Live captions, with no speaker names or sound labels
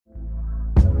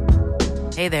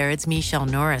Hey there, it's Michelle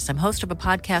Norris. I'm host of a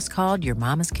podcast called Your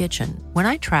Mama's Kitchen. When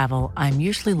I travel, I'm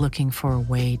usually looking for a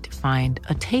way to find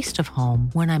a taste of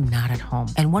home when I'm not at home.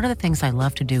 And one of the things I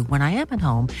love to do when I am at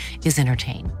home is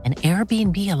entertain. And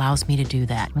Airbnb allows me to do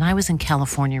that. When I was in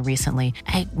California recently,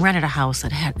 I rented a house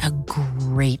that had a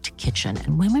great kitchen.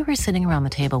 And when we were sitting around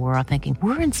the table, we were all thinking,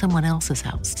 we're in someone else's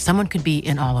house. Someone could be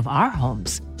in all of our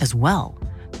homes as well.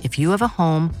 If you have a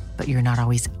home, but you're not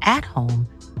always at home,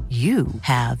 you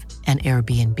have an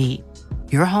Airbnb.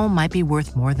 Your home might be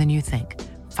worth more than you think.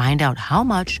 Find out how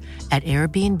much at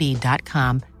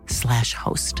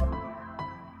airbnb.com/host.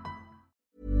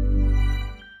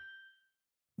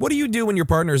 What do you do when your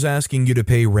partner's asking you to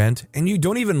pay rent and you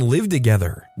don't even live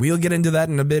together? We'll get into that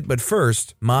in a bit, but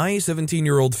first, my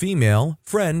 17-year-old female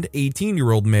friend,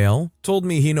 18-year-old male, told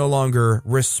me he no longer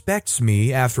respects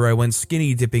me after I went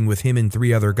skinny dipping with him and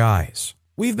 3 other guys.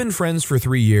 We've been friends for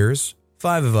 3 years.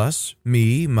 5 of us,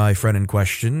 me, my friend in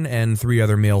question, and 3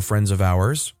 other male friends of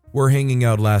ours, were hanging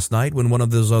out last night when one of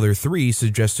those other 3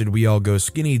 suggested we all go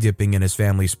skinny dipping in his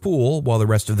family's pool while the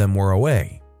rest of them were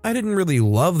away. I didn't really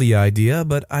love the idea,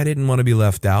 but I didn't want to be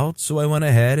left out, so I went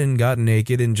ahead and got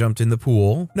naked and jumped in the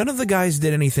pool. None of the guys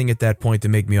did anything at that point to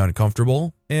make me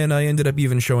uncomfortable, and I ended up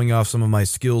even showing off some of my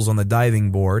skills on the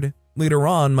diving board. Later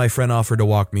on, my friend offered to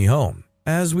walk me home.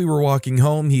 As we were walking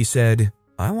home, he said,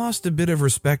 "I lost a bit of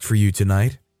respect for you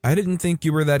tonight. I didn't think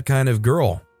you were that kind of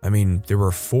girl. I mean, there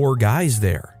were 4 guys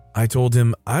there." I told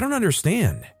him, "I don't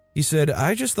understand." He said,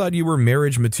 "I just thought you were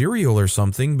marriage material or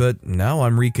something, but now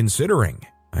I'm reconsidering."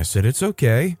 I said, "It's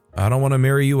okay. I don't want to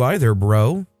marry you either,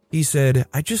 bro." He said,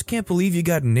 "I just can't believe you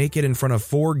got naked in front of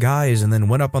 4 guys and then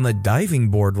went up on the diving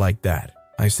board like that."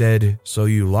 I said, "So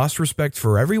you lost respect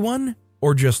for everyone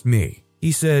or just me?"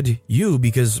 He said, "You,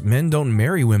 because men don't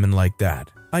marry women like that."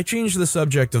 I changed the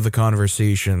subject of the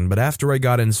conversation, but after I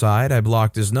got inside, I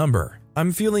blocked his number.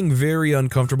 I'm feeling very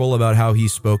uncomfortable about how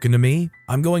he's spoken to me.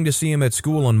 I'm going to see him at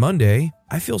school on Monday.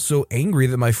 I feel so angry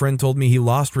that my friend told me he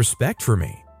lost respect for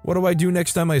me. What do I do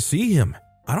next time I see him?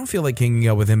 I don't feel like hanging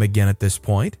out with him again at this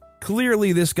point.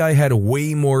 Clearly, this guy had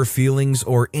way more feelings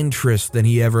or interest than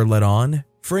he ever let on.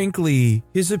 Frankly,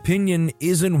 his opinion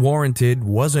isn't warranted,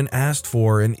 wasn't asked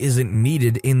for, and isn't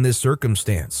needed in this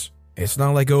circumstance. It's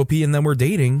not like OP and them were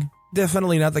dating.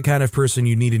 Definitely not the kind of person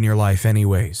you need in your life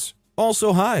anyways.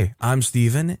 Also, hi, I'm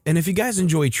Steven, and if you guys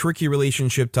enjoy tricky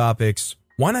relationship topics,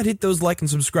 why not hit those like and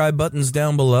subscribe buttons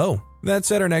down below? That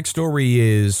said, our next story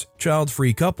is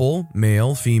child-free couple,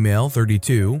 male, female,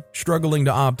 32, struggling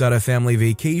to opt out of family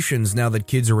vacations now that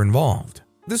kids are involved.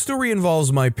 The story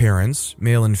involves my parents,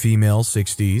 male and female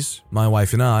 60s, my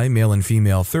wife and I, male and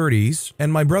female 30s,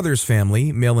 and my brother's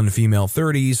family, male and female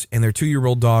 30s, and their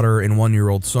 2-year-old daughter and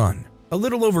 1-year-old son. A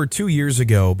little over 2 years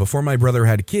ago, before my brother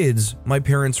had kids, my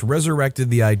parents resurrected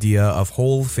the idea of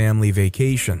whole family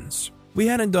vacations. We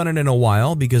hadn't done it in a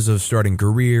while because of starting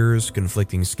careers,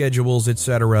 conflicting schedules,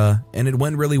 etc., and it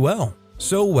went really well.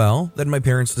 So well that my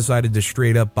parents decided to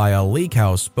straight up buy a lake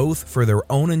house both for their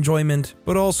own enjoyment,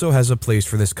 but also has a place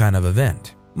for this kind of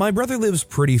event. My brother lives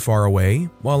pretty far away,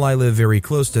 while I live very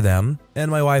close to them,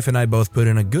 and my wife and I both put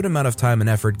in a good amount of time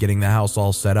and effort getting the house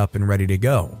all set up and ready to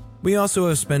go. We also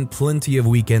have spent plenty of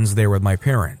weekends there with my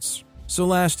parents. So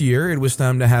last year, it was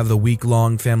time to have the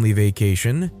week-long family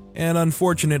vacation, and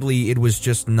unfortunately, it was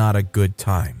just not a good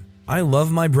time. I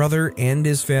love my brother and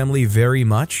his family very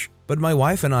much, but my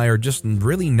wife and I are just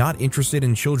really not interested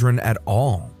in children at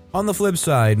all. On the flip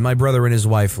side, my brother and his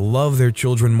wife love their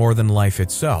children more than life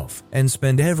itself, and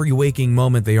spend every waking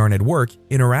moment they aren't at work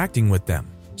interacting with them.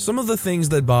 Some of the things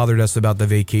that bothered us about the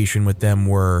vacation with them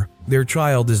were, their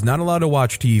child is not allowed to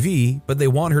watch TV, but they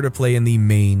want her to play in the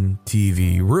main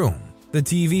TV room. The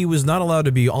TV was not allowed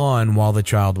to be on while the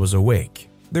child was awake.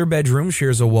 Their bedroom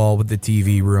shares a wall with the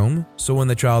TV room, so when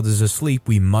the child is asleep,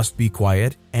 we must be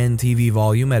quiet and TV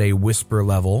volume at a whisper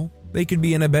level. They could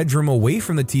be in a bedroom away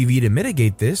from the TV to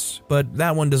mitigate this, but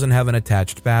that one doesn't have an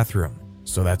attached bathroom,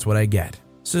 so that's what I get.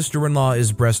 Sister-in-law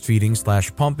is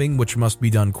breastfeeding/pumping, which must be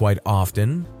done quite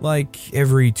often, like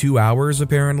every 2 hours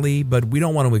apparently, but we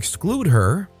don't want to exclude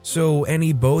her, so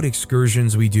any boat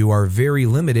excursions we do are very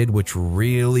limited, which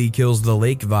really kills the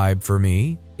lake vibe for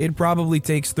me. It probably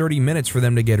takes 30 minutes for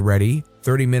them to get ready,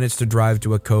 30 minutes to drive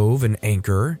to a cove and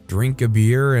anchor, drink a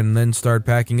beer, and then start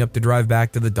packing up to drive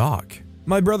back to the dock.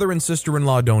 My brother and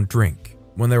sister-in-law don't drink.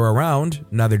 When they're around,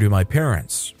 neither do my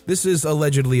parents. This is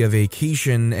allegedly a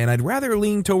vacation, and I'd rather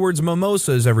lean towards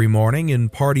mimosas every morning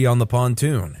and party on the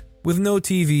pontoon. With no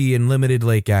TV and limited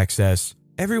lake access,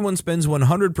 everyone spends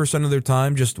 100% of their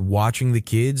time just watching the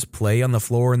kids play on the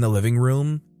floor in the living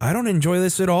room. I don't enjoy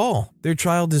this at all. Their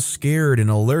child is scared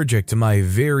and allergic to my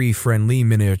very friendly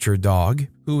miniature dog,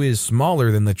 who is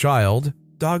smaller than the child.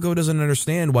 Doggo doesn't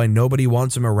understand why nobody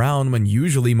wants him around when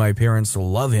usually my parents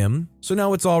love him. So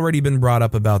now it's already been brought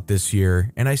up about this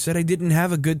year, and I said I didn't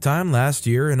have a good time last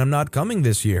year and I'm not coming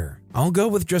this year. I'll go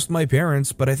with just my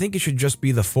parents, but I think it should just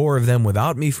be the 4 of them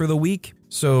without me for the week,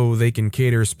 so they can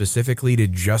cater specifically to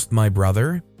just my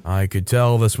brother. I could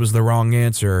tell this was the wrong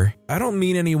answer. I don't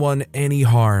mean anyone any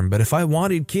harm, but if I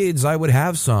wanted kids, I would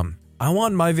have some. I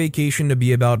want my vacation to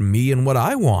be about me and what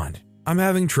I want. I'm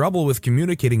having trouble with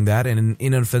communicating that in an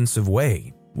inoffensive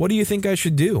way. What do you think I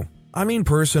should do? I mean,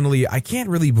 personally, I can't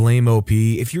really blame OP.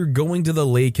 If you're going to the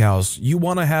lake house, you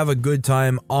want to have a good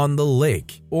time on the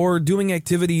lake, or doing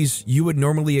activities you would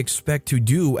normally expect to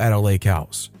do at a lake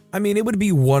house. I mean, it would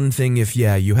be one thing if,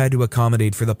 you had to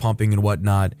accommodate for the pumping and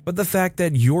whatnot, but the fact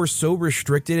that you're so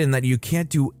restricted and that you can't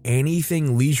do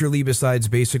anything leisurely besides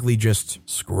basically just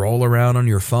scroll around on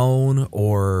your phone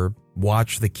or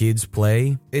watch the kids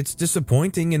play, it's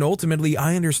disappointing, and ultimately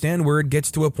I understand where it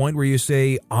gets to a point where you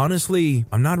say, honestly,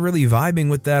 I'm not really vibing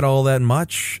with that all that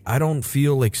much. I don't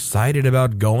feel excited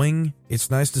about going. It's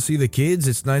nice to see the kids,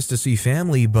 it's nice to see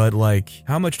family, but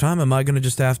how much time am I going to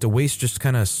just have to waste just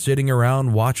kind of sitting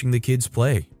around watching the kids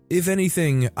play? If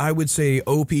anything, I would say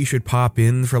OP should pop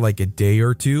in for a day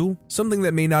or two, something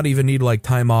that may not even need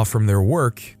time off from their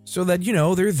work, so that,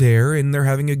 they're there and they're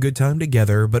having a good time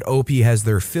together, but OP has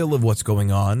their fill of what's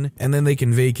going on, and then they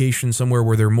can vacation somewhere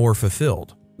where they're more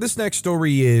fulfilled. This next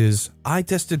story is, I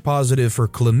tested positive for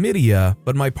chlamydia,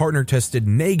 but my partner tested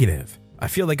negative. I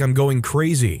feel like I'm going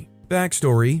crazy.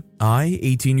 Backstory, I,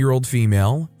 18-year-old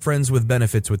female, friends with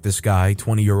benefits with this guy,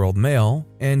 20-year-old male,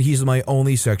 and he's my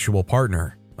only sexual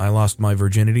partner. I lost my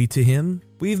virginity to him.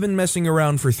 We've been messing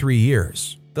around for 3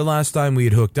 years. The last time we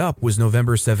had hooked up was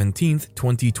November 17th,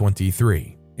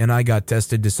 2023, and I got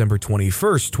tested December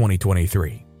 21st,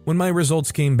 2023. When my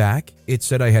results came back, it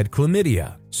said I had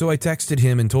chlamydia, so I texted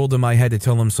him and told him I had to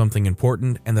tell him something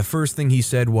important, and the first thing he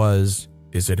said was,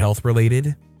 "Is it health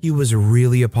related?" He was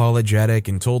really apologetic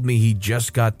and told me he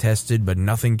just got tested but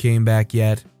nothing came back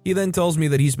yet. He then tells me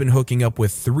that he's been hooking up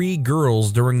with 3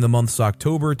 girls during the months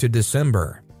October to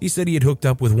December. He said he had hooked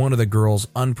up with one of the girls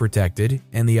unprotected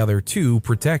and the other 2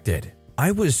 protected.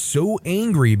 I was so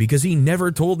angry because he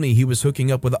never told me he was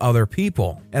hooking up with other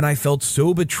people, and I felt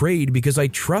so betrayed because I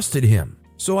trusted him.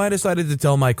 So I decided to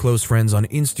tell my close friends on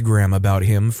Instagram about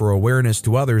him for awareness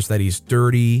to others that he's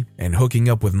dirty and hooking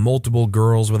up with multiple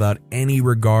girls without any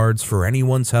regards for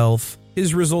anyone's health.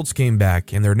 His results came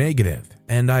back and they're negative,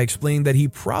 and I explained that he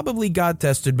probably got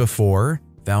tested before,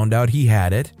 found out he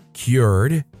had it,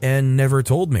 cured, and never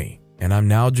told me. And I'm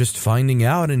now just finding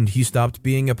out, and he stopped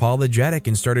being apologetic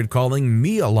and started calling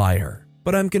me a liar.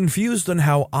 But I'm confused on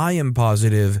how I am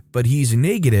positive, but he's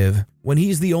negative when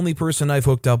he's the only person I've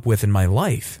hooked up with in my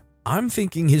life. I'm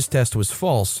thinking his test was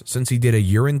false since he did a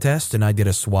urine test and I did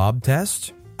a swab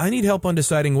test. I need help on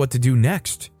deciding what to do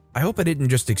next. I hope I didn't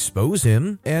just expose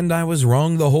him and I was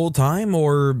wrong the whole time,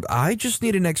 or I just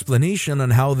need an explanation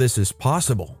on how this is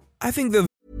possible. I think the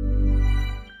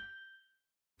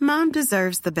Mom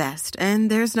deserves the best, and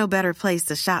there's no better place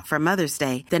to shop for Mother's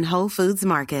Day than Whole Foods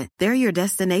Market. They're your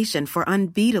destination for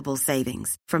unbeatable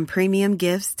savings, from premium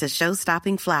gifts to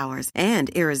show-stopping flowers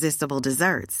and irresistible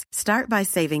desserts. Start by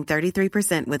saving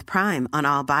 33% with Prime on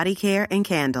all body care and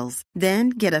candles. Then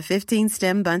get a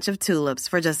 15-stem bunch of tulips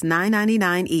for just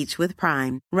 $9.99 each with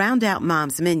Prime. Round out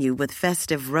Mom's menu with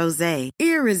festive rosé,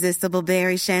 irresistible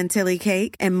berry chantilly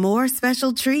cake, and more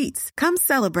special treats. Come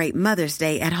celebrate Mother's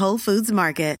Day at Whole Foods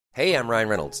Market. Hey, I'm Ryan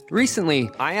Reynolds. Recently,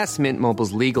 I asked Mint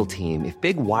Mobile's legal team if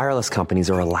big wireless companies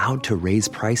are allowed to raise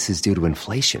prices due to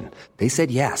inflation. They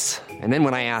said yes. And then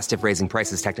when I asked if raising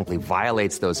prices technically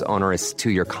violates those onerous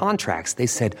 2-year contracts, they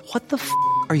said, "What the f***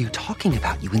 are you talking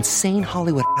about, you insane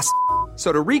Hollywood ass?"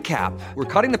 So to recap, we're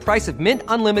cutting the price of Mint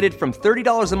Unlimited from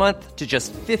 $30 a month to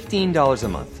just $15 a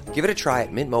month. Give it a try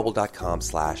at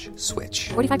mintmobile.com/switch.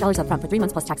 $45 up front for 3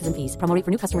 months plus taxes and fees. Promo rate for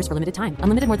new customers for limited time.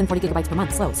 Unlimited more than 40 gigabytes per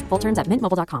month. Slows full terms at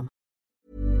mintmobile.com.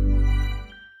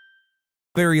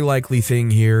 very likely thing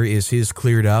here is his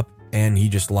cleared up and he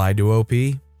just lied to OP.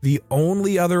 The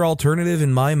only other alternative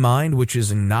in my mind, which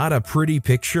is not a pretty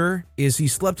picture, is he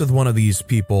slept with one of these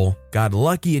people, got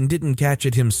lucky and didn't catch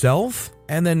it himself,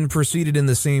 and then proceeded in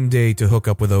the same day to hook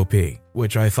up with OP,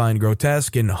 which I find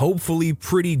grotesque and hopefully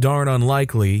pretty darn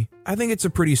unlikely. I think it's a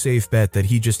pretty safe bet that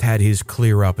he just had his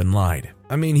clear up and lied.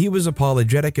 I mean, he was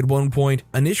apologetic at one point.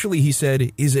 Initially he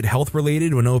said, "Is it health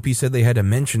related?" when OP said they had to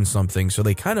mention something, so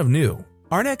they kind of knew.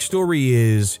 Our next story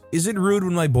is it rude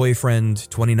when my boyfriend,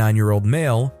 29-year-old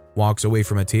male, walks away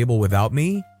from a table without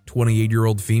me?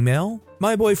 28-year-old female.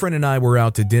 My boyfriend and I were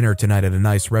out to dinner tonight at a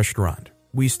nice restaurant.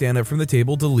 We stand up from the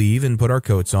table to leave and put our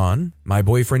coats on. My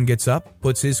boyfriend gets up,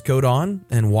 puts his coat on,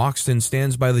 and walks and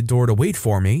stands by the door to wait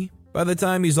for me. By the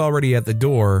time he's already at the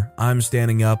door, I'm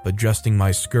standing up, adjusting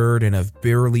my skirt, and have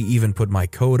barely even put my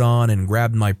coat on and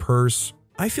grabbed my purse.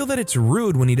 I feel that it's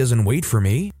rude when he doesn't wait for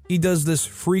me. He does this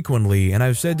frequently, and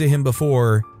I've said to him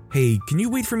before, "Hey, can you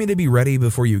wait for me to be ready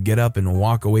before you get up and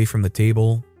walk away from the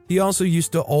table?" He also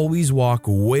used to always walk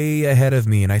way ahead of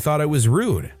me, and I thought it was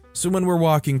rude. So when we're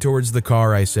walking towards the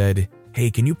car, I said, "Hey,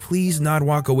 can you please not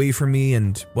walk away from me,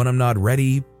 and when I'm not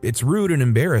ready, it's rude and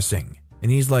embarrassing."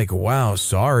 And he's like, "Wow,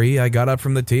 sorry, I got up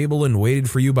from the table and waited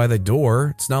for you by the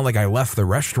door. It's not like I left the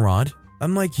restaurant."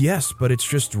 I'm like, "Yes, but it's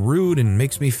just rude and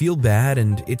makes me feel bad,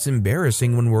 and it's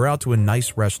embarrassing when we're out to a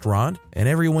nice restaurant and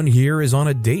everyone here is on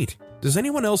a date." Does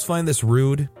anyone else find this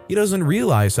rude? He doesn't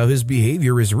realize how his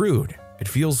behavior is rude. It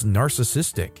feels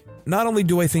narcissistic. Not only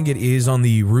do I think it is on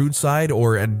the rude side,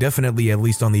 or definitely at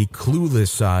least on the clueless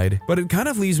side, but it kind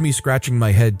of leaves me scratching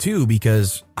my head too,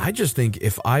 because I just think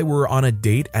if I were on a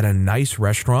date at a nice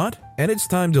restaurant and it's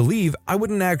time to leave, I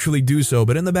wouldn't actually do so,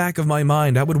 but in the back of my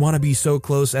mind, I would want to be so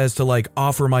close as to like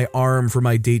offer my arm for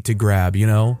my date to grab, you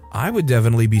know? I would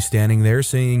definitely be standing there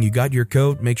saying, "You got your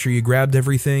coat, make sure you grabbed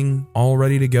everything, all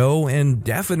ready to go," and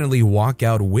definitely walk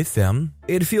out with them.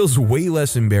 It feels way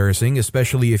less embarrassing,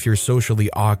 especially if you're socially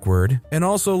awkward. And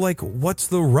also, like, what's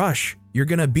the rush? You're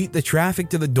gonna beat the traffic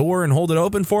to the door and hold it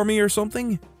open for me or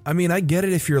something? I mean, I get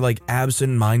it if you're like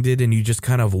absent-minded and you just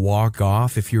kind of walk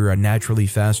off if you're a naturally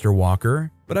faster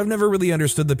walker, but I've never really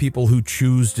understood the people who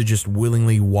choose to just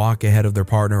willingly walk ahead of their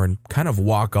partner and kind of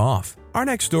walk off. Our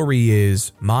next story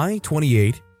is, my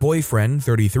 28, boyfriend,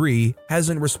 33,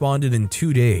 hasn't responded in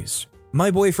 2 days. My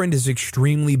boyfriend is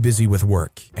extremely busy with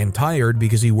work and tired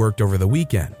because he worked over the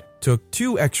weekend. Took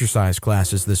 2 exercise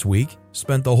classes this week,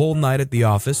 spent the whole night at the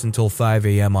office until 5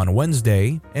 a.m. on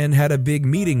Wednesday, and had a big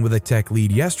meeting with a tech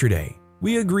lead yesterday.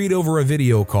 We agreed over a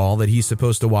video call that he's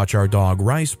supposed to watch our dog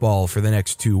Rice Ball for the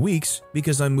next 2 weeks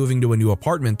because I'm moving to a new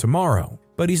apartment tomorrow,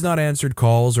 but he's not answered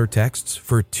calls or texts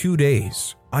for 2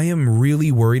 days. I am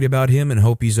really worried about him and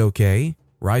hope he's okay.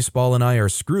 Rice Ball and I are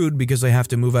screwed because I have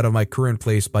to move out of my current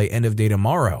place by end of day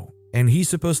tomorrow, and he's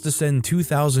supposed to send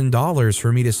 $2,000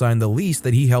 for me to sign the lease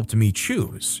that he helped me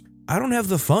choose. I don't have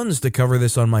the funds to cover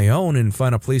this on my own and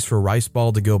find a place for Rice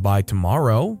Ball to go by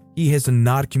tomorrow. He has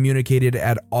not communicated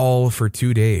at all for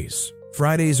 2 days.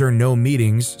 Fridays are no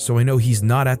meetings, so I know he's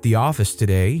not at the office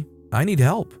today. I need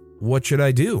help. What should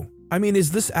I do? I mean,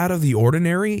 is this out of the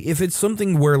ordinary? If it's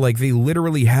something where like they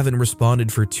literally haven't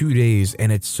responded for 2 days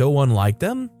and it's so unlike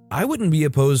them, I wouldn't be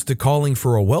opposed to calling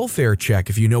for a welfare check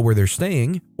if you know where they're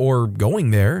staying, or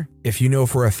going there. If you know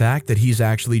for a fact that he's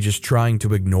actually just trying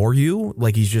to ignore you,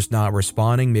 like he's just not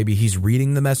responding, maybe he's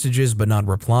reading the messages but not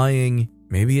replying.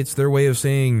 Maybe it's their way of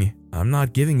saying, "I'm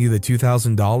not giving you the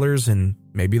 $2,000, and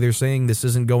maybe they're saying this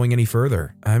isn't going any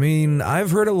further. I mean,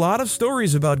 I've heard a lot of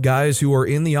stories about guys who are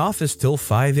in the office till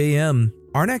 5 a.m.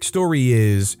 Our next story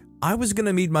is, I was going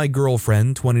to meet my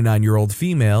girlfriend, 29-year-old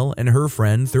female, and her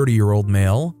friend, 30-year-old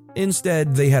male.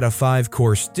 Instead, they had a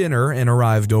 5-course dinner and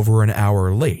arrived over an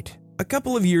hour late. A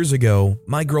couple of years ago,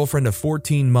 my girlfriend of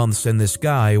 14 months and this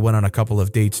guy went on a couple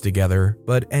of dates together,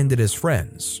 but ended as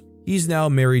friends. He's now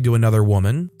married to another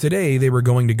woman. Today, they were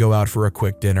going to go out for a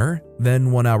quick dinner,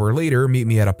 then 1 hour later meet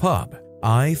me at a pub.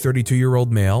 I,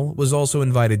 32-year-old male, was also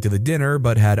invited to the dinner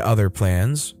but had other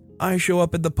plans. I show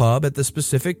up at the pub at the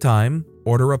specific time,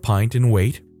 order a pint and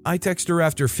wait. I text her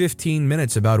after 15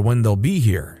 minutes about when they'll be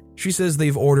here. She says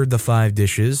they've ordered the 5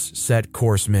 dishes, set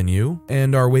course menu,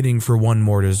 and are waiting for one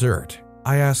more dessert.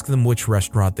 I ask them which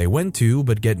restaurant they went to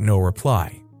but get no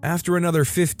reply. After another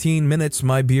 15 minutes,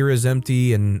 my beer is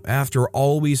empty, and after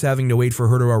always having to wait for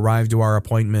her to arrive to our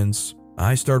appointments,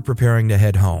 I start preparing to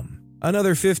head home.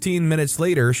 Another 15 minutes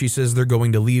later, she says they're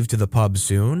going to leave to the pub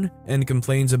soon and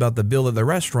complains about the bill at the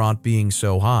restaurant being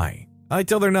so high. I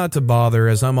tell her not to bother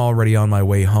as I'm already on my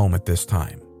way home at this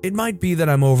time. It might be that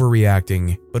I'm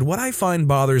overreacting, but what I find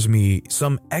bothers me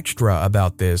some extra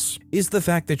about this is the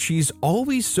fact that she's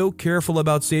always so careful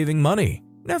about saving money,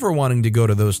 never wanting to go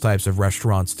to those types of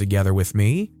restaurants together with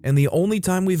me, and the only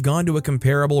time we've gone to a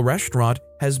comparable restaurant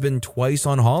has been twice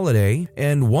on holiday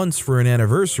and once for an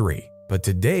anniversary. But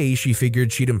today she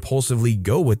figured she'd impulsively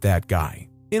go with that guy.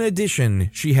 In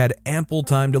addition, she had ample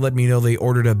time to let me know they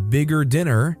ordered a bigger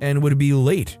dinner and would be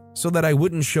late, so that I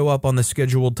wouldn't show up on the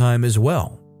scheduled time as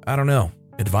well. I don't know.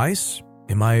 Advice?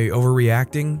 Am I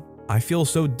overreacting? I feel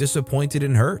so disappointed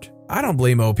and hurt. I don't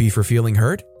blame OP for feeling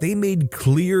hurt. They made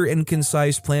clear and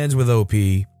concise plans with OP.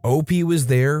 OP was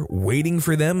there, waiting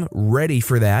for them, ready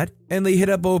for that, and they hit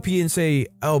up OP and say,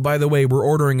 oh, by the way, we're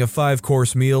ordering a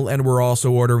 5-course meal and we're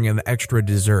also ordering an extra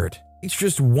dessert. It's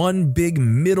just one big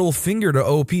middle finger to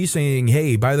OP saying,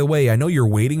 hey, by the way, I know you're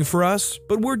waiting for us,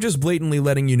 but we're just blatantly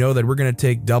letting you know that we're going to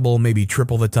take double, maybe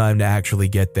triple the time to actually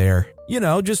get there. You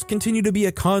know, just continue to be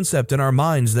a concept in our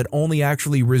minds that only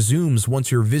actually resumes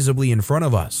once you're visibly in front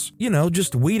of us. You know,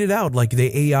 just wait it out like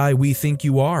the AI we think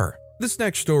you are. This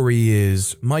next story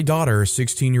is, my daughter,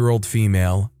 16-year-old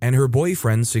female, and her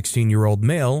boyfriend, 16-year-old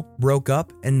male, broke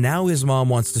up and now his mom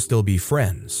wants to still be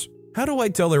friends. How do I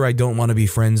tell her I don't want to be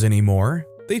friends anymore?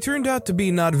 They turned out to be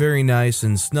not very nice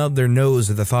and snubbed their nose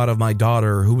at the thought of my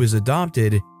daughter, who is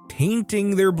adopted,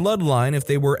 tainting their bloodline if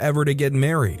they were ever to get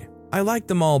married. I liked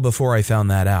them all before I found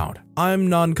that out. I'm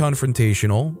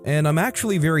non-confrontational, and I'm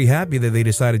actually very happy that they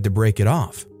decided to break it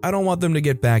off. I don't want them to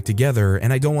get back together,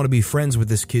 and I don't want to be friends with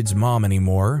this kid's mom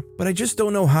anymore, but I just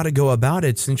don't know how to go about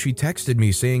it since she texted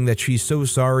me saying that she's so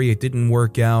sorry it didn't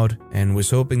work out and was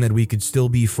hoping that we could still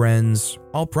be friends.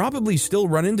 I'll probably still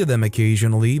run into them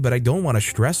occasionally, but I don't want to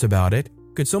stress about it.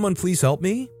 Could someone please help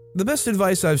me? The best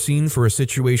advice I've seen for a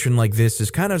situation like this is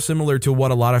kind of similar to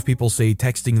what a lot of people say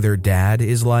texting their dad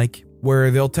is like, where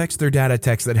they'll text their dad a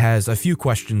text that has a few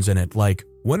questions in it, like,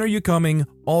 when are you coming?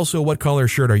 Also, what color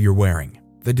shirt are you wearing?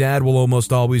 The dad will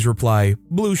almost always reply,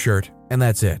 blue shirt, and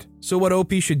that's it. So what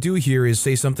OP should do here is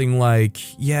say something like,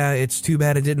 yeah, it's too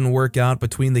bad it didn't work out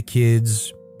between the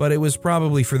kids, but it was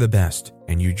probably for the best.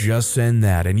 And you just send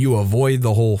that and you avoid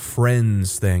the whole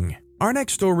friends thing. Our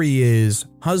next story is,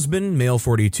 husband, male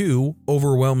 42,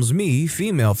 overwhelms me,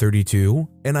 female 32,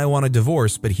 and I want a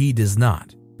divorce, but he does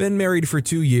not. Been married for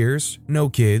 2 years, no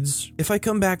kids. If I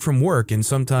come back from work and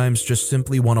sometimes just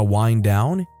simply want to wind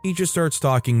down, he just starts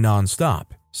talking nonstop.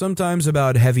 Sometimes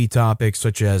about heavy topics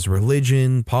such as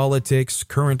religion, politics,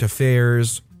 current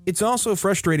affairs. It's also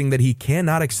frustrating that he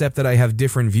cannot accept that I have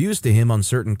different views to him on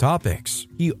certain topics.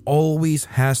 He always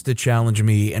has to challenge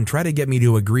me and try to get me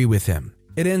to agree with him.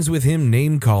 It ends with him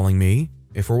name-calling me.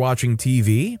 If we're watching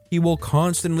TV, he will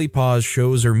constantly pause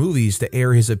shows or movies to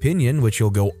air his opinion, which he'll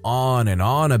go on and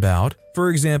on about. For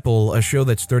example, a show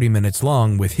that's 30 minutes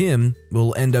long with him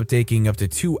will end up taking up to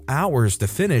 2 hours to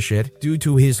finish it due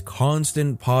to his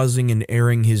constant pausing and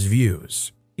airing his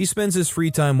views. He spends his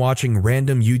free time watching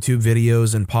random YouTube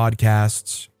videos and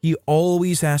podcasts. He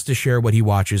always has to share what he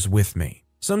watches with me.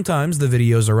 Sometimes the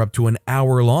videos are up to an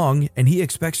hour long and he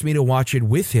expects me to watch it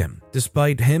with him,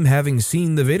 despite him having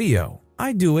seen the video.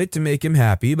 I do it to make him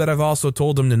happy, but I've also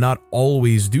told him to not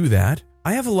always do that.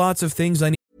 I have lots of things I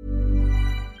need.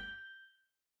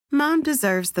 Mom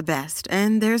deserves the best,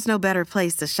 and there's no better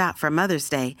place to shop for Mother's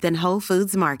Day than Whole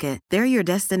Foods Market. They're your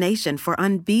destination for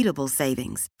unbeatable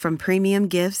savings, from premium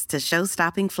gifts to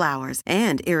show-stopping flowers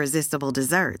and irresistible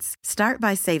desserts. Start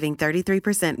by saving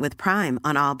 33% with Prime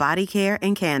on all body care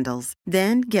and candles.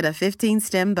 Then get a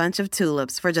 15-stem bunch of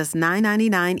tulips for just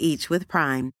 $9.99 each with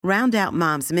Prime. Round out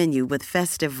Mom's menu with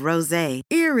festive rosé,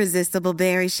 irresistible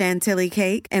berry chantilly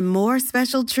cake, and more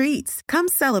special treats. Come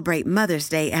celebrate Mother's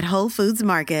Day at Whole Foods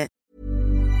Market.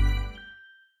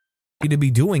 To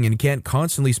be doing and can't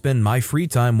constantly spend my free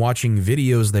time watching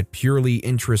videos that purely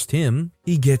interest him,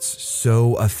 he gets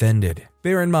so offended.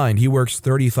 Bear in mind, he works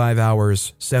 35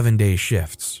 hours, 7-day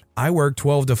shifts. I work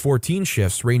 12 to 14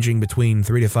 shifts ranging between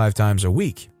 3 to 5 times a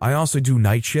week. I also do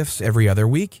night shifts every other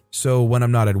week, so when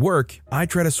I'm not at work, I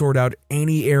try to sort out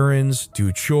any errands,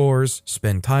 do chores,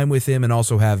 spend time with him, and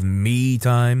also have me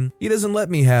time. He doesn't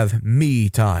let me have me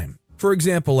time. For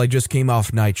example, I just came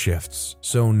off night shifts,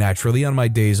 so naturally on my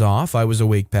days off, I was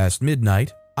awake past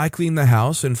midnight. I cleaned the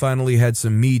house and finally had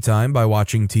some me time by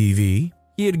watching TV.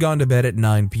 He had gone to bed at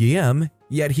 9 p.m.,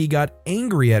 yet he got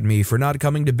angry at me for not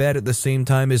coming to bed at the same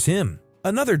time as him.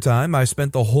 Another time, I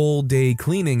spent the whole day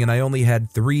cleaning and I only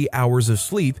had 3 hours of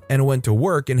sleep and went to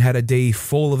work and had a day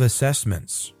full of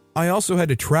assessments. I also had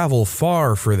to travel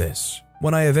far for this.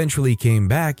 When I eventually came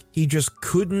back, he just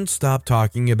couldn't stop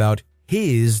talking about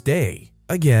his day.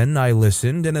 Again, I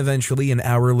listened, and eventually an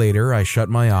hour later, I shut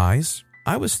my eyes.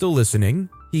 I was still listening.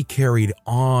 He carried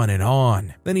on and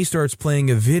on. Then he starts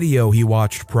playing a video he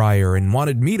watched prior and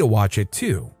wanted me to watch it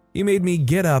too. He made me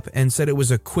get up and said it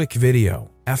was a quick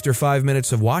video. After 5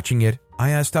 minutes of watching it, I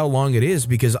asked how long it is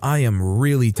because I am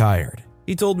really tired.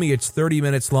 He told me it's 30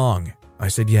 minutes long. I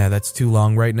said, yeah, that's too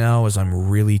long right now as I'm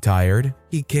really tired.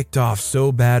 He kicked off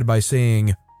so bad by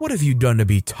saying, "What have you done to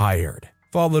be tired?"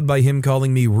 Followed by him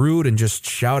calling me rude and just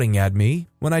shouting at me.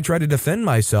 When I tried to defend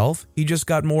myself, he just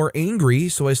got more angry,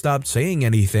 so I stopped saying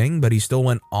anything, but he still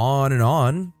went on and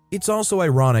on. It's also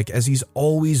ironic as he's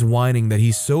always whining that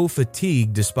he's so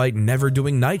fatigued despite never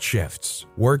doing night shifts,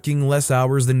 working less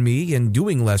hours than me and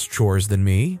doing less chores than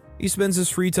me. He spends his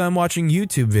free time watching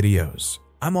YouTube videos.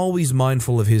 I'm always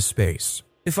mindful of his space.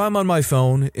 If I'm on my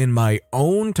phone in my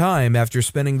own time after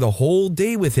spending the whole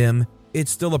day with him,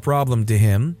 it's still a problem to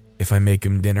him. If I make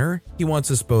him dinner, he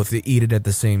wants us both to eat it at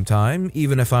the same time,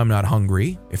 even if I'm not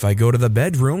hungry. If I go to the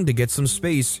bedroom to get some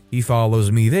space, he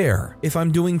follows me there. If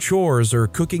I'm doing chores or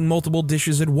cooking multiple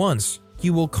dishes at once,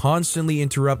 he will constantly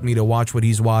interrupt me to watch what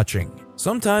he's watching.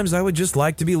 Sometimes I would just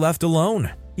like to be left alone.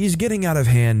 He's getting out of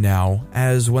hand now,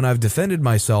 as when I've defended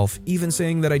myself, even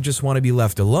saying that I just want to be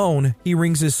left alone, he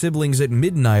rings his siblings at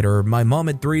midnight or my mom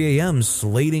at 3 a.m.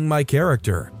 slating my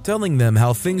character, telling them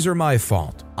how things are my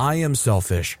fault. I am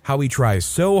selfish, how he tries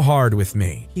so hard with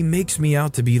me. He makes me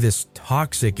out to be this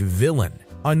toxic villain.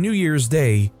 On New Year's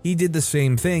Day, he did the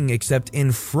same thing except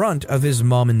in front of his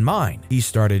mom and mine. He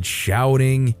started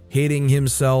shouting, hitting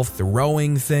himself,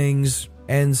 throwing things,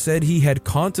 and said he had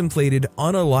contemplated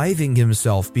unaliving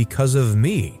himself because of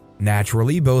me.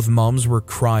 Naturally, both moms were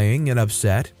crying and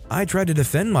upset. I tried to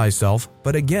defend myself,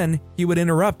 but again, he would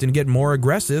interrupt and get more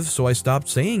aggressive, so I stopped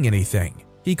saying anything.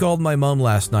 He called my mom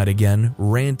last night again,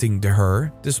 ranting to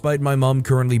her, despite my mom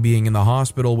currently being in the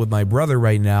hospital with my brother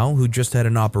right now, who just had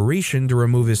an operation to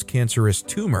remove his cancerous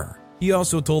tumor. He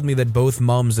also told me that both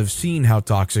moms have seen how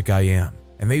toxic I am,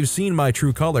 and they've seen my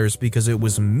true colors because it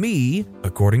was me,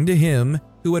 according to him,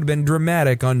 who had been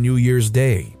dramatic on New Year's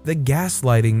Day. The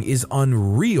gaslighting is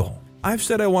unreal. I've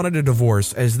said I wanted a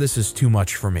divorce as this is too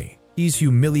much for me. He's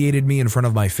humiliated me in front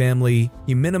of my family,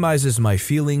 he minimizes my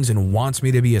feelings and wants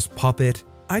me to be his puppet.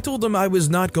 I told him I was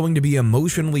not going to be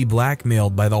emotionally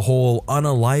blackmailed by the whole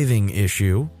unaliving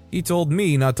issue. He told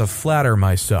me not to flatter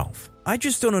myself. I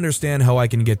just don't understand how I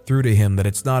can get through to him that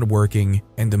it's not working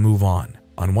and to move on.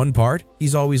 On one part,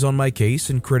 he's always on my case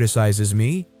and criticizes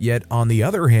me, yet on the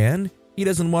other hand, he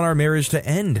doesn't want our marriage to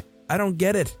end. I don't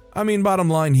get it. I mean, bottom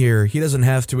line here, he doesn't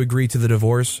have to agree to the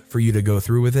divorce for you to go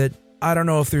through with it. I don't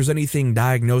know if there's anything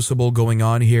diagnosable going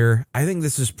on here. I think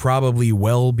this is probably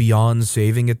well beyond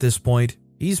saving at this point.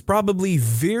 He's probably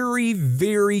very,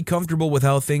 very comfortable with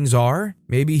how things are.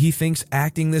 Maybe he thinks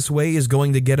acting this way is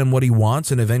going to get him what he wants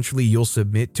and eventually you'll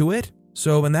submit to it.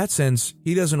 So in that sense,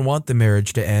 he doesn't want the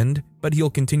marriage to end, but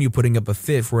he'll continue putting up a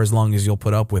fit for as long as you'll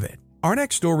put up with it. Our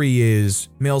next story is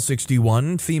male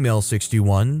 61, female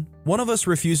 61. One of us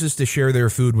refuses to share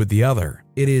their food with the other.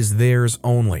 It is theirs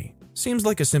only. Seems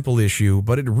like a simple issue,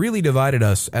 but it really divided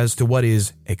us as to what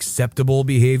is acceptable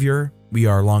behavior. We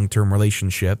are a long-term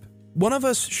relationship. One of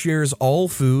us shares all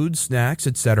food, snacks,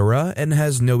 etc. and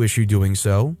has no issue doing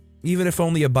so, even if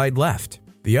only a bite left.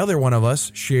 The other one of us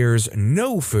shares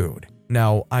no food.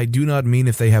 Now, I do not mean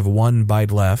if they have one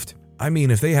bite left. I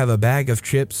mean, if they have a bag of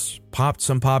chips, popped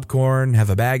some popcorn, have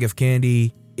a bag of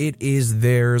candy, it is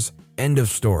theirs, end of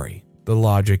story. The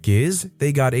logic is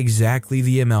they got exactly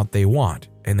the amount they want,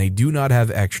 and they do not have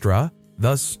extra,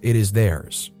 thus it is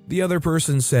theirs. The other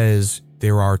person says,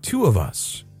 there are two of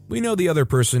us. We know the other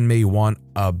person may want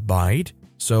a bite,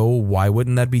 so why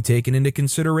wouldn't that be taken into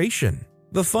consideration?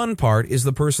 The fun part is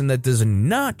the person that does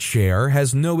not share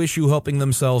has no issue helping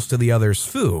themselves to the other's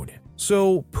food.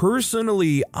 So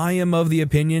personally, I am of the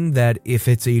opinion that if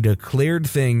it's a declared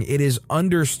thing, it is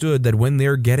understood that when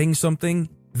they're getting something,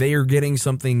 they are getting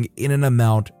something in an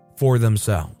amount for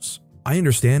themselves. I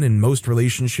understand in most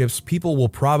relationships, people will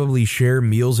probably share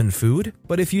meals and food,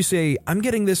 but if you say, I'm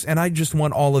getting this and I just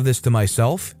want all of this to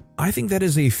myself, I think that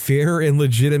is a fair and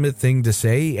legitimate thing to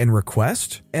say and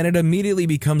request, and it immediately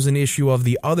becomes an issue of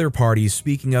the other party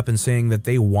speaking up and saying that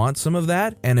they want some of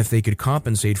that, and if they could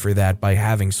compensate for that by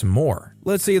having some more.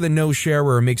 Let's say the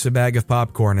no-sharer makes a bag of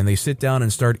popcorn and they sit down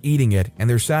and start eating it, and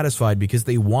they're satisfied because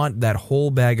they want that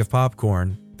whole bag of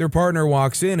popcorn. Their partner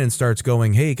walks in and starts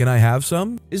going, hey, can I have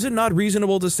some? Is it not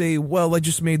reasonable to say, well, I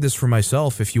just made this for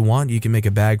myself. If you want, you can make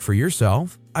a bag for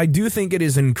yourself. I do think it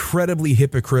is incredibly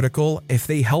hypocritical if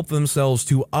they help themselves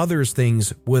to others'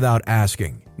 things without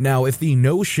asking. Now, if the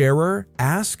no-sharer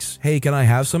asks, hey, can I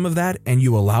have some of that, and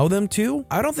you allow them to,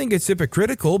 I don't think it's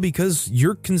hypocritical because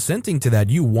you're consenting to that.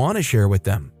 You want to share with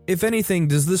them. If anything,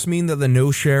 does this mean that the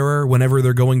no-sharer, whenever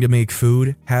they're going to make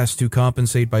food, has to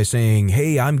compensate by saying,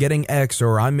 hey, I'm getting X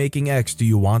or I'm making X, do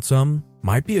you want some?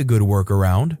 Might be a good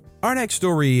workaround. Our next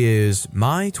story is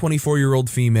my 24-year-old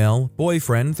female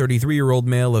boyfriend, 33-year-old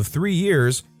male of 3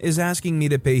 years, is asking me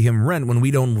to pay him rent when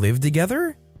we don't live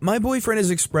together? My boyfriend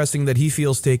is expressing that he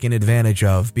feels taken advantage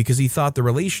of because he thought the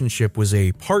relationship was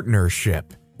a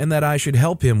partnership and that I should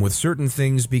help him with certain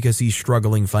things because he's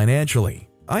struggling financially.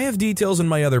 I have details in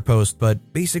my other post,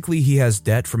 but basically he has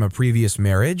debt from a previous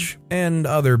marriage and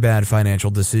other bad financial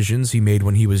decisions he made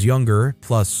when he was younger,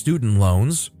 plus student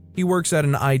loans. He works at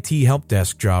an IT help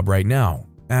desk job right now,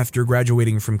 after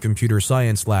graduating from computer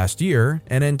science last year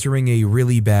and entering a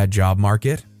really bad job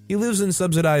market. He lives in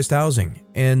subsidized housing,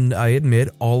 and I admit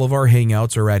all of our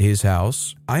hangouts are at his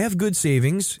house. I have good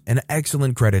savings, an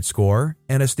excellent credit score,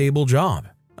 and a stable job.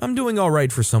 I'm doing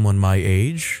alright for someone my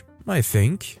age, I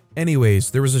think.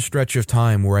 Anyways, there was a stretch of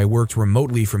time where I worked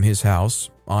remotely from his house.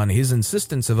 On his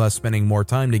insistence of us spending more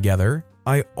time together,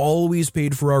 I always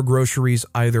paid for our groceries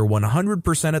either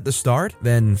 100% at the start,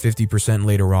 then 50%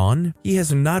 later on. He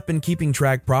has not been keeping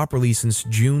track properly since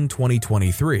June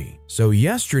 2023. So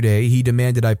yesterday, he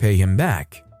demanded I pay him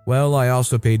back. Well, I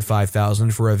also paid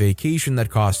 $5,000 for a vacation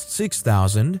that cost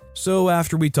 $6,000. So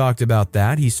after we talked about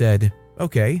that, he said,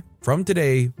 "Okay, from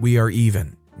today, we are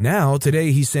even." Now,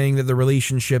 today he's saying that the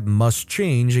relationship must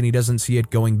change and he doesn't see it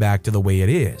going back to the way it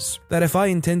is. That if I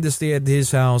intend to stay at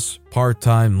his house,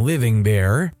 part-time living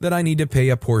there, that I need to pay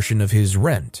a portion of his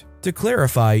rent. To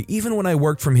clarify, even when I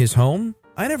worked from his home,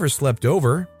 I never slept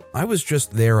over. I was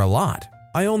just there a lot.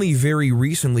 I only very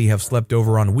recently have slept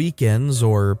over on weekends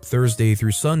or Thursday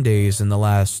through Sundays in the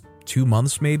last 2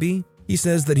 months maybe. He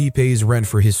says that he pays rent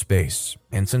for his space,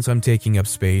 and since I'm taking up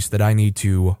space that I need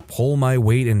to pull my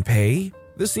weight and pay.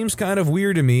 This seems kind of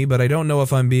weird to me, but I don't know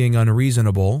if I'm being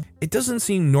unreasonable. It doesn't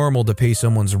seem normal to pay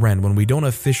someone's rent when we don't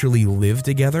officially live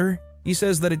together. He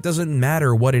says that it doesn't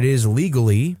matter what it is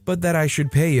legally, but that I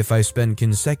should pay if I spend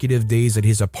consecutive days at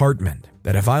his apartment.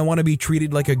 That if I want to be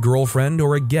treated like a girlfriend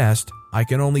or a guest, I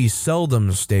can only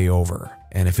seldom stay over.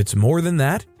 And if it's more than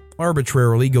that,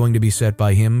 arbitrarily going to be set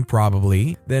by him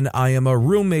probably, then I am a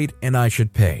roommate and I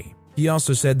should pay. He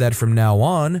also said that from now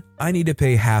on, I need to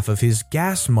pay half of his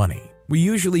gas money. We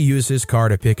usually use his car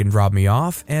to pick and drop me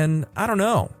off, and I don't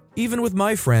know. Even with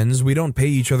my friends, we don't pay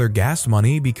each other gas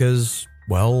money because,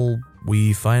 well,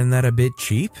 we find that a bit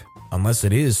cheap. Unless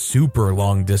it is super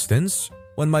long distance.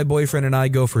 When my boyfriend and I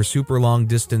go for super long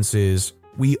distances,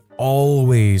 we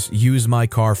always use my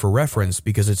car for reference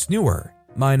because it's newer.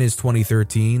 Mine is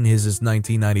 2013, his is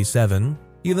 1997.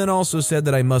 He then also said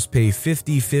that I must pay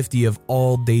 50-50 of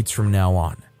all dates from now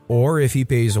on. Or if he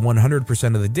pays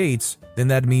 100% of the dates, then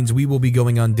that means we will be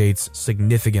going on dates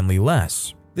significantly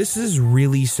less. This is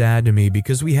really sad to me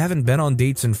because we haven't been on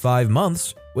dates in 5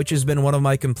 months, which has been one of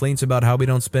my complaints about how we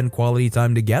don't spend quality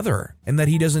time together, and that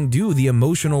he doesn't do the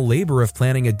emotional labor of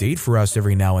planning a date for us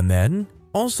every now and then.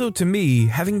 Also, to me,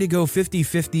 having to go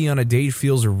 50-50 on a date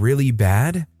feels really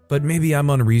bad, but maybe I'm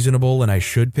unreasonable and I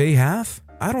should pay half?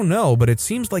 I don't know, but it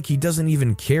seems like he doesn't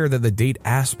even care that the date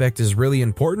aspect is really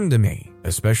important to me,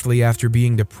 especially after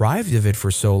being deprived of it for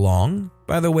so long.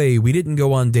 By the way, we didn't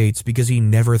go on dates because he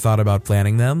never thought about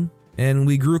planning them, and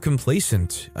we grew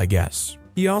complacent, I guess.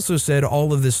 He also said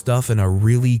all of this stuff in a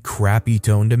really crappy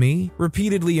tone to me,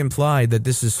 repeatedly implied that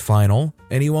this is final,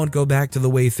 and he won't go back to the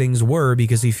way things were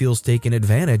because he feels taken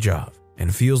advantage of,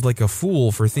 and feels like a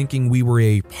fool for thinking we were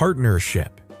a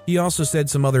partnership. He also said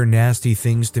some other nasty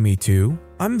things to me too.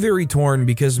 I'm very torn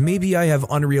because maybe I have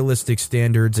unrealistic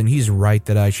standards and he's right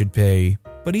that I should pay.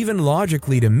 But even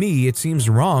logically to me, it seems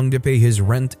wrong to pay his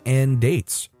rent and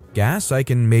dates. Gas I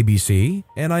can maybe see,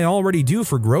 and I already do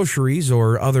for groceries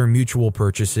or other mutual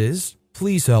purchases.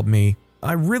 Please help me.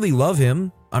 I really love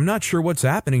him. I'm not sure what's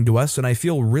happening to us and I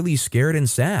feel really scared and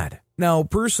sad. Now,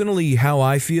 personally, how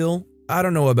I feel, I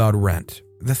don't know about rent.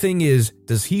 The thing is,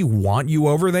 does he want you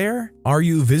over there? Are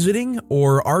you visiting?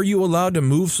 Or are you allowed to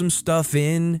move some stuff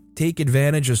in, take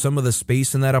advantage of some of the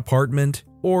space in that apartment?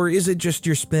 Or is it just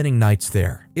you're spending nights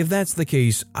there? If that's the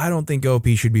case, I don't think OP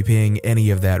should be paying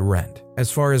any of that rent.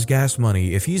 As far as gas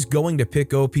money, if he's going to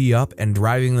pick OP up and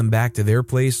driving them back to their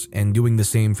place and doing the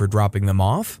same for dropping them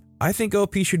off, I think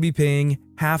OP should be paying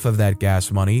half of that gas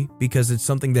money because it's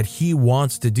something that he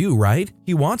wants to do, right?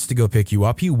 He wants to go pick you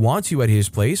up. He wants you at his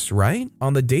place, right?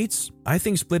 On the dates, I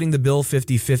think splitting the bill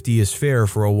 50-50 is fair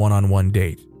for a one-on-one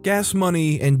date. Gas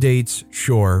money and dates,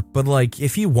 sure, but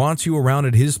if he wants you around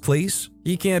at his place,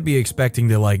 he can't be expecting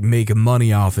to make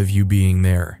money off of you being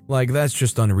there. That's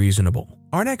just unreasonable.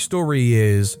 Our next story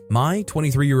is my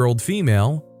 23-year-old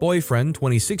female boyfriend,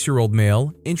 26-year-old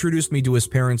male, introduced me to his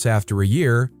parents after a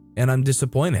year, and I'm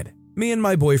disappointed. Me and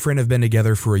my boyfriend have been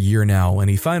together for a year now, and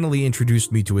he finally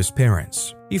introduced me to his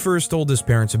parents. He first told his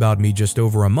parents about me just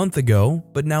over a month ago,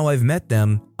 but now I've met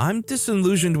them, I'm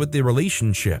disillusioned with the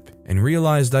relationship and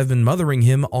realized I've been mothering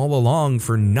him all along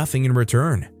for nothing in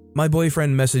return. My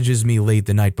boyfriend messages me late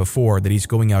the night before that he's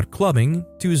going out clubbing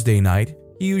Tuesday night.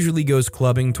 He usually goes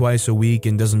clubbing twice a week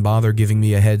and doesn't bother giving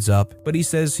me a heads up, but he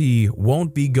says he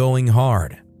won't be going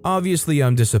hard. Obviously,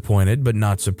 I'm disappointed but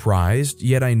not surprised,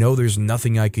 yet I know there's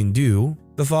nothing I can do.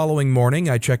 The following morning,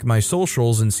 I check my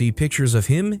socials and see pictures of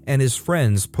him and his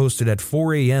friends posted at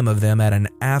 4 a.m. of them at an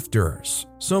afters.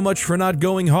 So much for not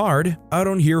going hard. I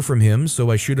don't hear from him, so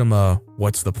I shoot him a,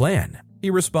 "What's the plan?" He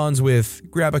responds with,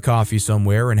 "Grab a coffee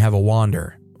somewhere and have a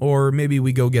wander. Or maybe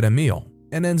we go get a meal,"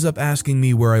 and ends up asking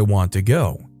me where I want to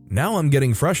go. Now I'm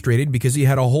getting frustrated because he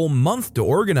had a whole month to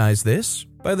organize this.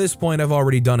 By this point, I've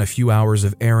already done a few hours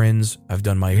of errands. I've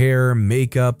done my hair,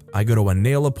 makeup, I go to a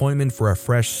nail appointment for a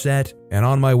fresh set, and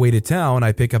on my way to town,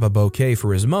 I pick up a bouquet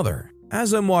for his mother.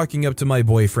 As I'm walking up to my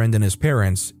boyfriend and his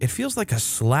parents, it feels like a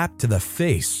slap to the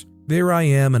face. There I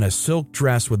am in a silk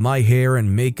dress with my hair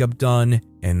and makeup done,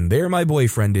 and there my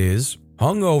boyfriend is,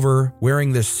 hungover,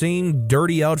 wearing the same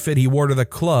dirty outfit he wore to the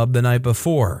club the night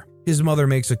before. His mother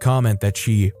makes a comment that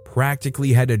she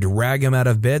practically had to drag him out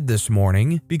of bed this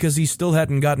morning because he still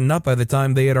hadn't gotten up by the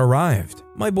time they had arrived.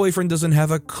 My boyfriend doesn't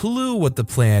have a clue what the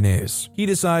plan is. He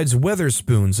decides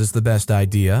Wetherspoons is the best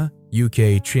idea,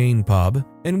 UK chain pub,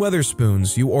 and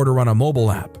Wetherspoons you order on a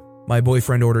mobile app. My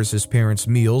boyfriend orders his parents'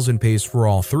 meals and pays for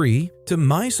all three. To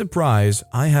my surprise,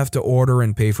 I have to order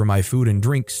and pay for my food and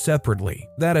drink separately.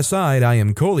 That aside, I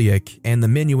am celiac, and the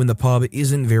menu in the pub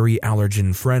isn't very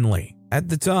allergen friendly. At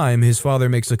the time, his father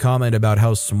makes a comment about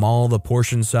how small the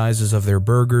portion sizes of their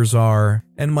burgers are,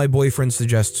 and my boyfriend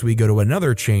suggests we go to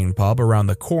another chain pub around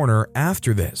the corner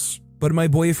after this. But my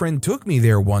boyfriend took me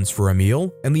there once for a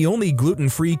meal, and the only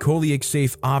gluten-free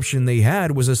celiac-safe option they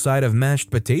had was a side of mashed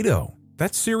potato.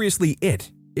 That's seriously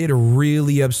it. It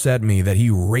really upset me that he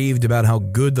raved about how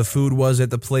good the food was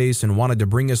at the place and wanted to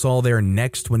bring us all there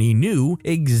next when he knew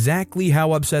exactly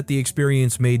how upset the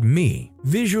experience made me.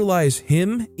 Visualize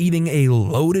him eating a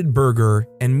loaded burger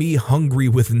and me hungry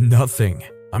with nothing.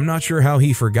 I'm not sure how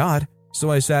he forgot,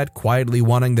 so I sat quietly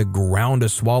wanting the ground to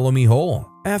swallow me whole.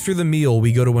 After the meal,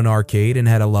 we go to an arcade and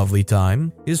had a lovely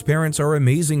time. His parents are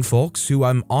amazing folks who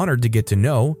I'm honored to get to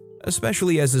know,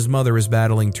 especially as his mother is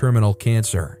battling terminal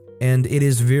cancer. And it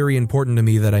is very important to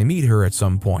me that I meet her at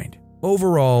some point.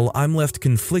 Overall, I'm left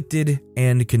conflicted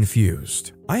and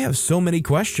confused. I have so many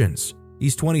questions.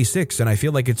 He's 26 and I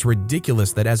feel like it's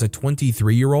ridiculous that as a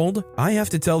 23-year-old, I have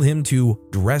to tell him to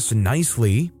dress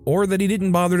nicely or that he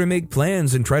didn't bother to make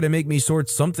plans and try to make me sort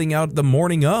something out the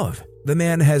morning of. The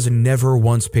man has never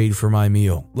once paid for my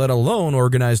meal, let alone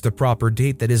organized a proper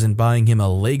date that isn't buying him a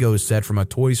Lego set from a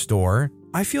toy store.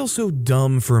 I feel so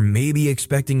dumb for maybe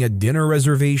expecting a dinner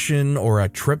reservation or a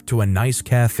trip to a nice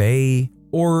cafe,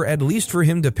 or at least for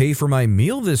him to pay for my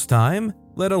meal this time,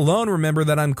 let alone remember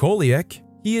that I'm celiac.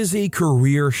 He is a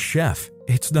career chef.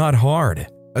 It's not hard.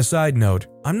 A side note,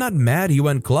 I'm not mad he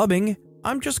went clubbing.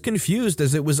 I'm just confused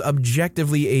as it was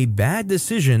objectively a bad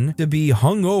decision to be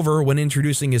hungover when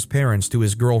introducing his parents to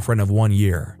his girlfriend of 1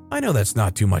 year. I know that's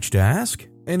not too much to ask.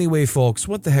 Anyway, folks,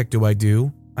 what the heck do I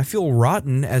do? I feel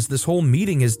rotten as this whole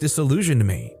meeting has disillusioned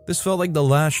me. This felt like the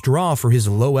last straw for his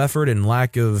low effort and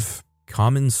lack of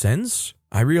common sense.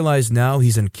 I realize now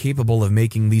he's incapable of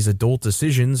making these adult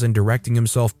decisions and directing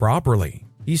himself properly.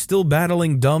 He's still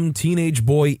battling dumb teenage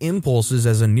boy impulses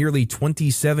as a nearly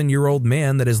 27-year-old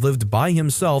man that has lived by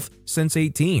himself since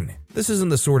 18. This isn't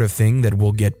the sort of thing that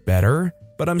will get better,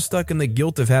 but I'm stuck in the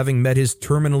guilt of having met his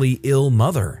terminally ill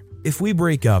mother. If we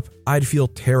break up, I'd feel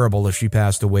terrible if she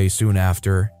passed away soon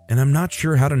after, and I'm not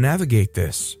sure how to navigate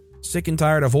this. Sick and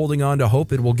tired of holding on to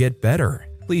hope it will get better.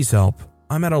 Please help.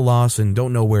 I'm at a loss and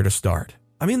don't know where to start.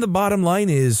 I mean, the bottom line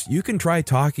is, you can try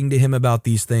talking to him about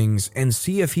these things and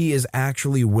see if he is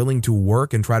actually willing to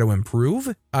work and try to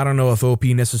improve. I don't know if OP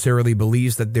necessarily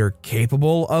believes that they're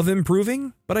capable of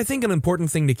improving, but I think an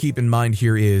important thing to keep in mind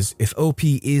here is, if OP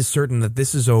is certain that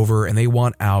this is over and they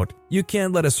want out, you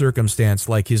can't let a circumstance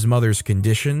like his mother's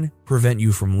condition prevent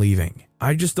you from leaving.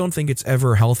 I just don't think it's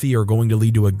ever healthy or going to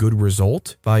lead to a good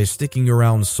result by sticking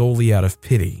around solely out of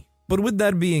pity. But with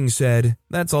that being said,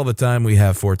 that's all the time we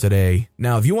have for today.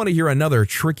 Now, if you want to hear another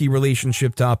tricky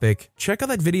relationship topic, check out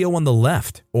that video on the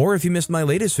left. Or if you missed my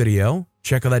latest video,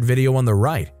 check out that video on the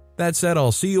right. That said,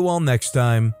 I'll see you all next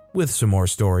time with some more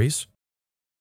stories.